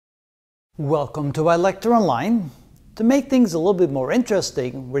Welcome to iLecture Online. To make things a little bit more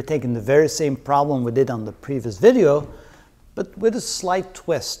interesting, we're taking the very same problem we did on the previous video, but with a slight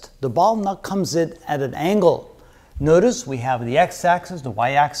twist. The ball now comes in at an angle. Notice we have the x-axis, the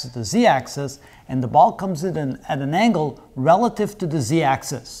y-axis, the z-axis, and the ball comes in at an angle relative to the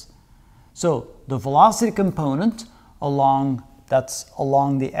z-axis. So the velocity component along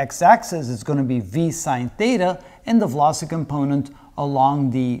the x-axis is going to be v sine theta, and the velocity component along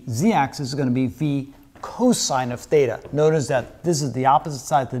the z-axis is going to be v cosine of theta. Notice that this is the opposite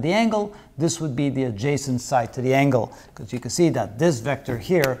side to the angle. This would be the adjacent side to the angle, because you can see that this vector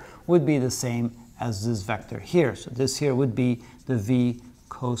here would be the same as this vector here. So this here would be the v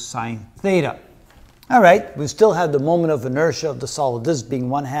cosine theta. All right, we still have the moment of inertia of the solid disk being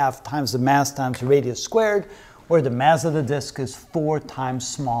 1/2 times the mass times the radius squared, where the mass of the disk is 4 times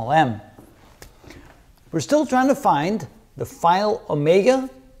small m. We're still trying to find the final omega,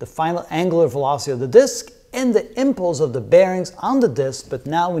 the final angular velocity of the disk, and the impulse of the bearings on the disk, but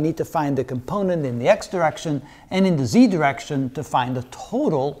now we need to find the component in the x direction and in the z direction to find the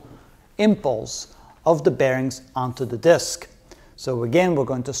total impulse of the bearings onto the disk. So again, we're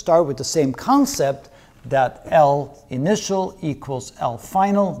going to start with the same concept, that L initial equals L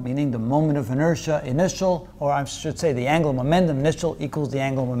final, meaning the moment of inertia initial, or I should say the angular momentum initial equals the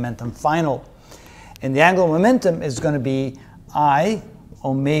angular momentum final. And the angular momentum is going to be I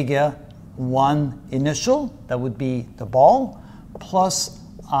omega 1 initial, that would be the ball, plus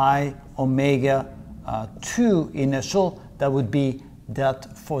I omega 2 initial, that would be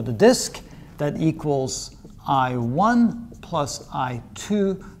that for the disk, that equals I1 plus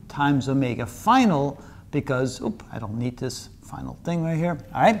I2 times omega final, because, I don't need this final thing right here,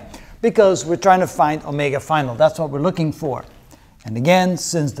 all right? Because we're trying to find omega final, that's what we're looking for. And again,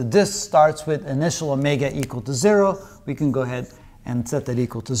 since the disk starts with initial omega equal to 0, we can go ahead and set that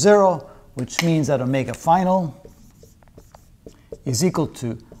equal to 0, which means that omega final is equal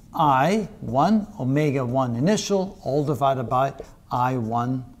to I1 omega 1 initial, all divided by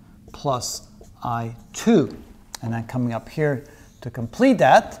I1 plus I2. And then coming up here to complete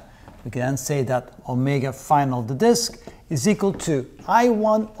that, we can then say that omega final of the disk is equal to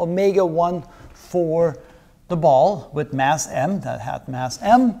I1 omega 1 for the ball with mass m, that had mass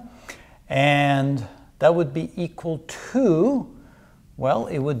m, and that would be equal to, well,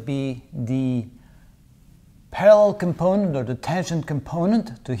 it would be the parallel component or the tangent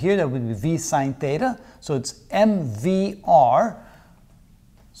component to here, that would be v sine theta, so it's mvr,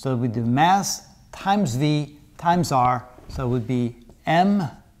 so with the mass times v times r, so it would be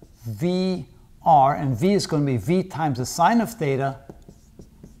mvr, and v is going to be v times the sine of theta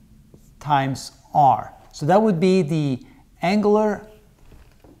times r. So that would be the angular,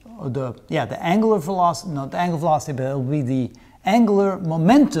 or the angular velocity, not the angular velocity, but it will be the angular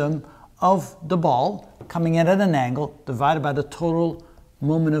momentum of the ball coming in at an angle divided by the total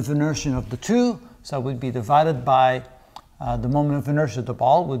moment of inertia of the two. So it would be divided by the moment of inertia of the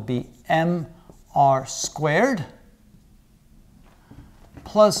ball would be mr squared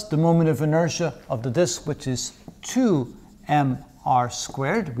plus the moment of inertia of the disk, which is 2mr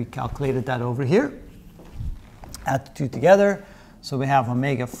squared. We calculated that over here. Add the two together, so we have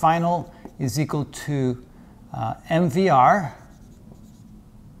omega final is equal to mvr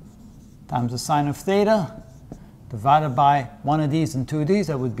times the sine of theta divided by one of these and two of these,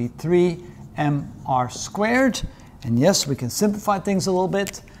 that would be 3mr squared. And yes, we can simplify things a little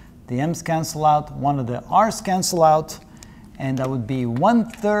bit. The m's cancel out, one of the r's cancel out, and that would be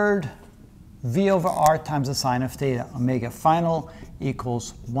 1/3 v over r times the sine of theta. Omega final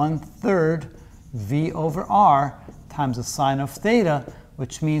equals 1/3 v over r times the sine of theta,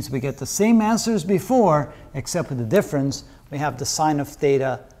 which means we get the same answer as before, except with the difference. We have the sine of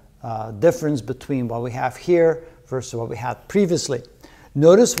theta difference between what we have here versus what we had previously.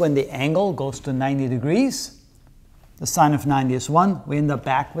 Notice when the angle goes to 90 degrees, the sine of 90 is 1. We end up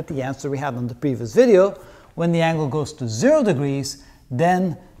back with the answer we had on the previous video. When the angle goes to 0 degrees,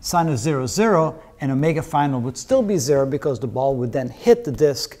 then sine of 0 is 0, and omega final would still be 0 because the ball would then hit the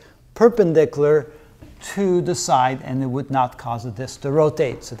disk perpendicular to the side, and it would not cause the disk to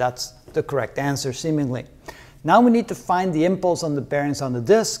rotate. So that's the correct answer, seemingly. Now we need to find the impulse on the bearings on the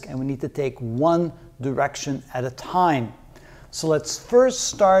disk, and we need to take one direction at a time. So let's first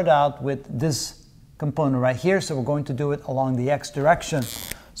start out with this component right here. So we're going to do it along the x direction.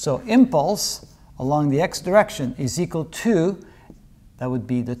 So impulse along the x direction is equal to, that would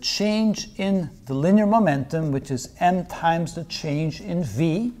be the change in the linear momentum, which is m times the change in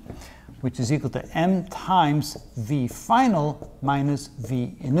v, which is equal to m times v final minus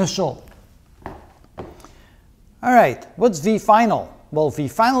v initial. All right, what's v final? Well, V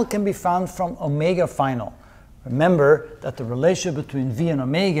final can be found from omega final. Remember that the relationship between V and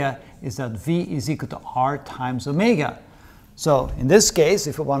omega is that V is equal to R times omega. So in this case,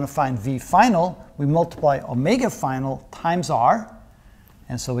 if we want to find V final, we multiply omega final times R.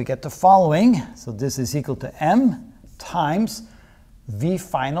 And so we get the following. So this is equal to M times V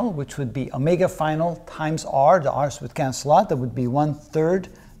final, which would be omega final times R. The R's would cancel out. That would be 1/3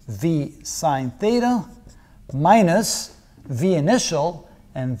 V sine theta minus V initial.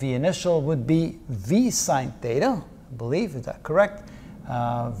 And V initial would be V sine theta, I believe. Is that correct?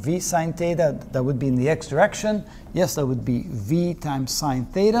 V sine theta, that would be in the x direction. Yes, that would be V times sine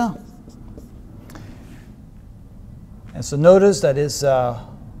theta. And so notice that is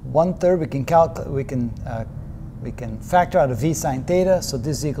 1/3. We can factor out a V sine theta. So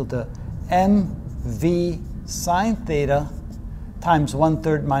this is equal to mV sine theta times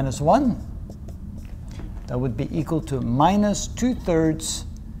 1/3 minus 1. That would be equal to minus 2/3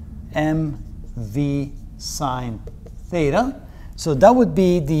 mV sine theta. So that would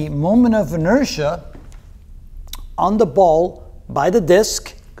be the moment of inertia on the ball by the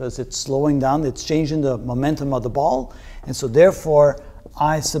disk, because it's slowing down, it's changing the momentum of the ball. And so therefore,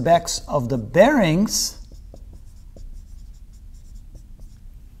 I sub x of the bearings,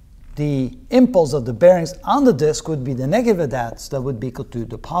 the impulse of the bearings on the disk would be the negative of that. So that would be equal to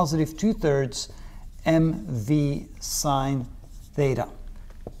the positive 2/3 mV sine theta.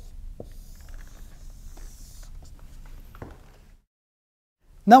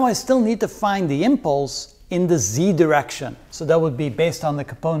 Now I still need to find the impulse in the z direction. So that would be based on the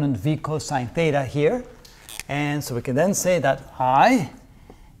component v cosine theta here. And so we can then say that I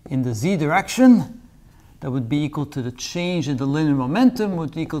in the z direction, that would be equal to the change in the linear momentum,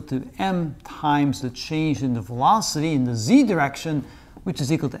 would be equal to m times the change in the velocity in the z direction, which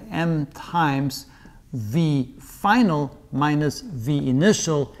is equal to m times v final minus v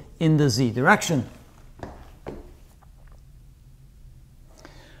initial in the z direction.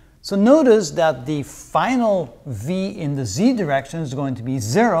 So notice that the final v in the z direction is going to be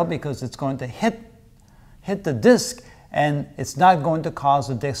 0 because it's going to hit the disk and it's not going to cause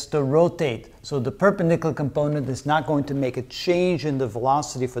the disk to rotate. So the perpendicular component is not going to make a change in the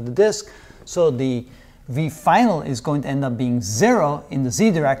velocity for the disk. So the v final is going to end up being 0 in the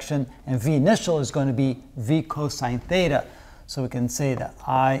z direction, and v initial is going to be v cosine theta. So we can say that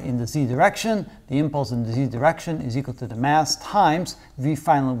I in the z direction, the impulse in the z direction is equal to the mass times v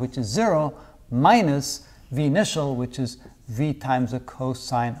final, which is 0, minus v initial, which is v times the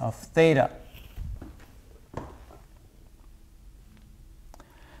cosine of theta.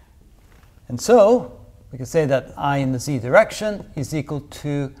 And so we can say that I in the z direction is equal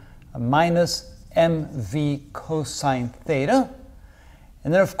to minus mv cosine theta.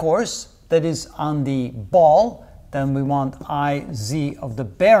 And then of course, that is on the ball. Then we want Iz of the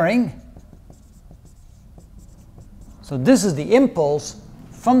bearing. So this is the impulse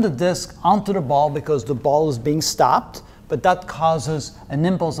from the disk onto the ball because the ball is being stopped, but that causes an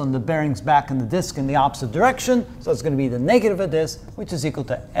impulse on the bearings back in the disk in the opposite direction. So it's going to be the negative of this, which is equal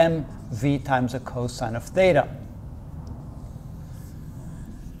to mv times the cosine of theta.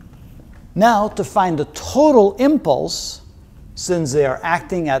 Now to find the total impulse, since they are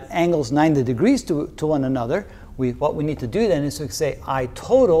acting at angles 90 degrees to one another, what we need to do then is to say I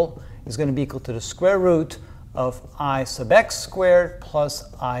total is going to be equal to the square root of I sub x squared plus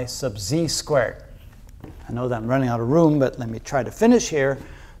I sub z squared. I know that I'm running out of room, but let me try to finish here.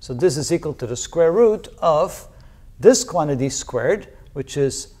 So this is equal to the square root of this quantity squared, which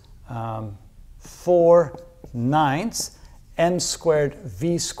is 4/9 m squared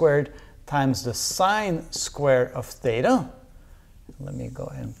v squared times the sine square of theta. Let me go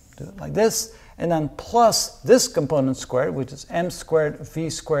ahead and do it like this. And then plus this component squared, which is m squared v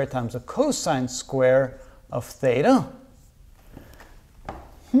squared times the cosine square of theta.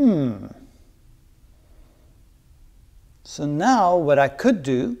 So now what I could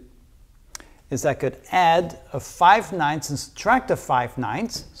do is I could add a 5/9 and subtract a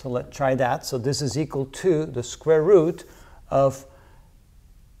 5/9. So let's try that. So this is equal to the square root of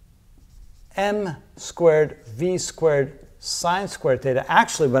m squared v squared sine squared theta.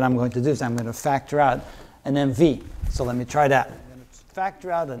 Actually, what I'm going to do is I'm going to factor out an mv. So let me try that. I'm going to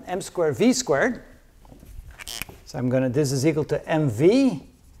factor out an m squared v squared. So this is equal to mv.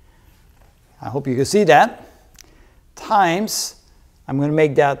 I hope you can see that. Times, I'm going to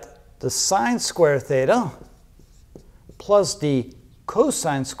make that the sine square theta plus the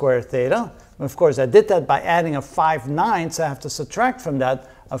cosine square theta. And of course, I did that by adding a 5/9, so I have to subtract from that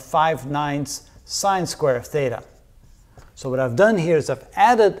a 5/9 sine square of theta. So what I've done here is I've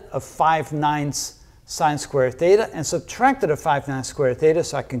added a 5/9 sine squared theta and subtracted a 5/9 squared theta,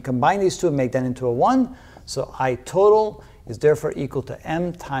 so I can combine these two and make that into a 1. So I total is therefore equal to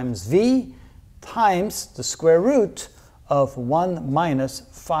m times v times the square root of 1 minus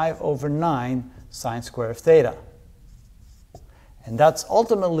 5/9 sine squared theta. And that's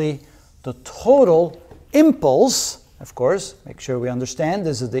ultimately the total impulse. Of course, make sure we understand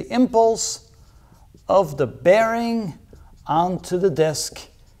this is the impulse of the bearing onto the disc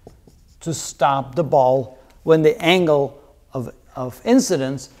to stop the ball when the angle of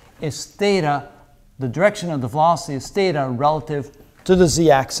incidence is theta, the direction of the velocity is theta relative to the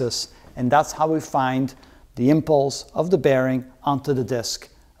z-axis. And that's how we find the impulse of the bearing onto the disc,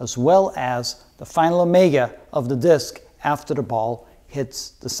 as well as the final omega of the disc after the ball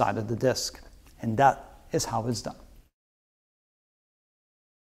hits the side of the disc. And that is how it's done.